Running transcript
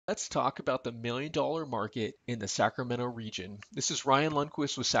Let's talk about the $1 million market in the Sacramento region. This is Ryan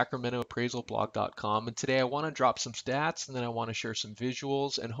Lundquist with SacramentoAppraisalBlog.com, and today I want to drop some stats and then I want to share some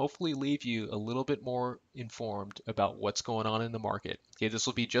visuals and hopefully leave you a little bit more informed about what's going on in the market. Okay, this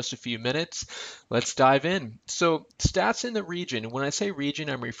will be just a few minutes. Let's dive in. So, stats in the region. When I say region,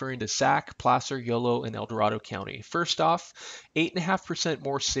 I'm referring to Sac, Placer, Yolo, and El Dorado County. First off, 8.5%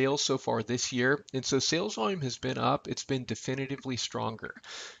 more sales so far this year, and so sales volume has been up. It's been definitively stronger.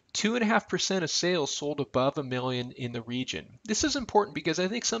 2.5% of sales sold above a million in the region. This is important because I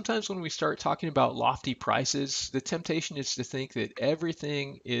think sometimes when we start talking about lofty prices, the temptation is to think that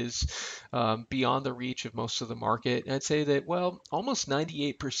everything is beyond the reach of most of the market. And I'd say that, well, almost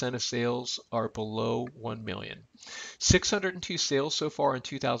 98% of sales are below 1 million. 602 sales so far in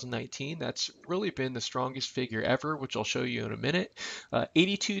 2019. That's really been the strongest figure ever, which I'll show you in a minute.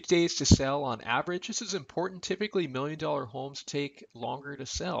 82 days to sell on average. This is important. Typically, $1 million homes take longer to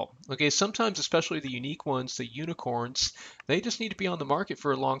sell. Okay, sometimes, especially the unique ones, the unicorns, they just need to be on the market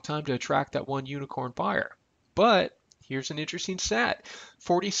for a long time to attract that one unicorn buyer. But here's an interesting stat.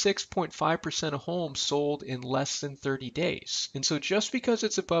 46.5% of homes sold in less than 30 days. And so just because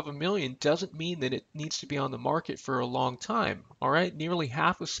it's above a million doesn't mean that it needs to be on the market for a long time. All right, nearly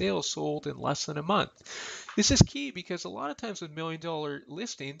half of sales sold in less than a month. This is key because a lot of times with $1 million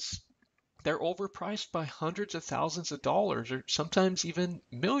listings, they're overpriced by hundreds of thousands of dollars or sometimes even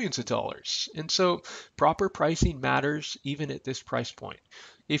millions of dollars. And so proper pricing matters even at this price point.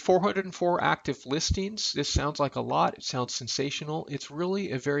 A 404 active listings. This sounds like a lot. It sounds sensational. It's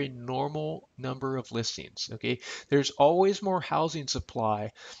really a very normal number of listings. Okay, there's always more housing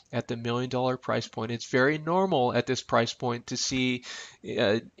supply at the $1 million price point. It's very normal at this price point to see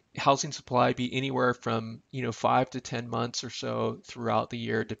housing supply be anywhere from 5 to 10 months or so throughout the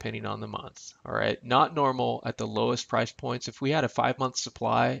year, depending on the month. All right, not normal at the lowest price points. If we had a 5-month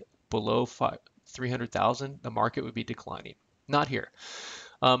supply below 300,000, the market would be declining. Not here.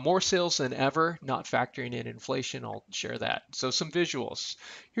 More sales than ever, not factoring in inflation. I'll share that. So some visuals.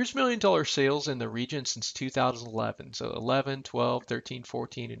 Here's $1 million sales in the region since 2011. So 11, 12, 13,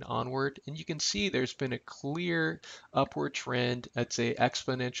 14, and onward. And you can see there's been a clear upward trend. I'd say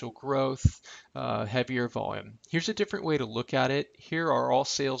exponential growth, heavier volume. Here's a different way to look at it. Here are all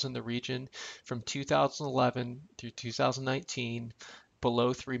sales in the region from 2011 through 2019.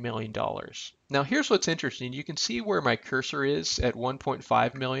 Below $3 million. Now here's what's interesting. You can see where my cursor is at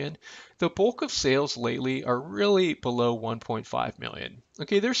 1.5 million. The bulk of sales lately are really below 1.5 million.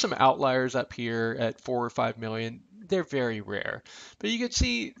 Okay, there's some outliers up here at 4 or 5 million. They're very rare. But you can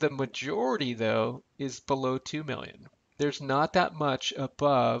see the majority though is below 2 million. There's not that much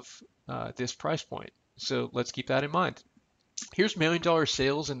above this price point. So let's keep that in mind. Here's $1 million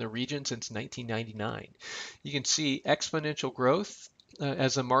sales in the region since 1999. You can see exponential growth.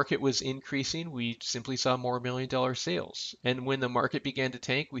 As the market was increasing, we simply saw more $1 million sales. And when the market began to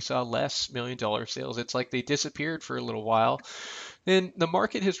tank, we saw less $1 million sales. It's like they disappeared for a little while. And the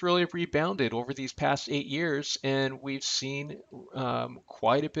market has really rebounded over these past 8 years, and we've seen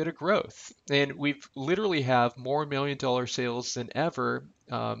quite a bit of growth. And we've literally have more $1 million sales than ever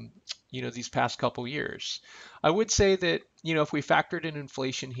these past couple years. I would say that, if we factored in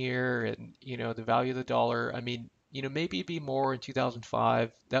inflation here and, the value of the dollar, I mean, maybe it'd be more in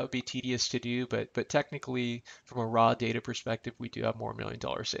 2005. That would be tedious to do, but technically, from a raw data perspective, we do have more $1 million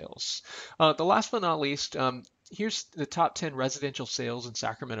sales. The last but not least, here's the top 10 residential sales in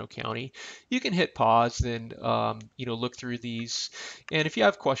Sacramento County. You can hit pause and look through these. And if you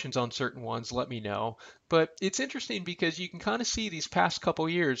have questions on certain ones, let me know. But it's interesting because you can kind of see these past couple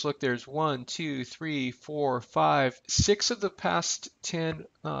years. Look, there's 1, 2, 3, 4, 5, 6 of the past 10,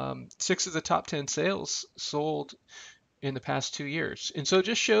 6 of the top 10 sales sold in the past 2 years. And so it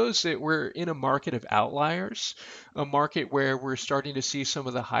just shows that we're in a market of outliers, a market where we're starting to see some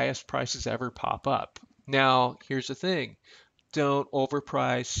of the highest prices ever pop up. Now, here's the thing. Don't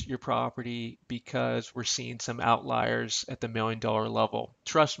overprice your property because we're seeing some outliers at the $1 million level.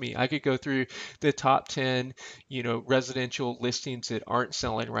 Trust me, I could go through the top 10, residential listings that aren't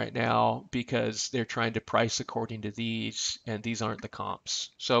selling right now because they're trying to price according to these, and these aren't the comps.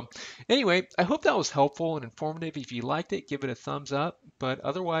 So anyway, I hope that was helpful and informative. If you liked it, give it a thumbs up, but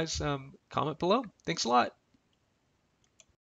otherwise, comment below. Thanks a lot.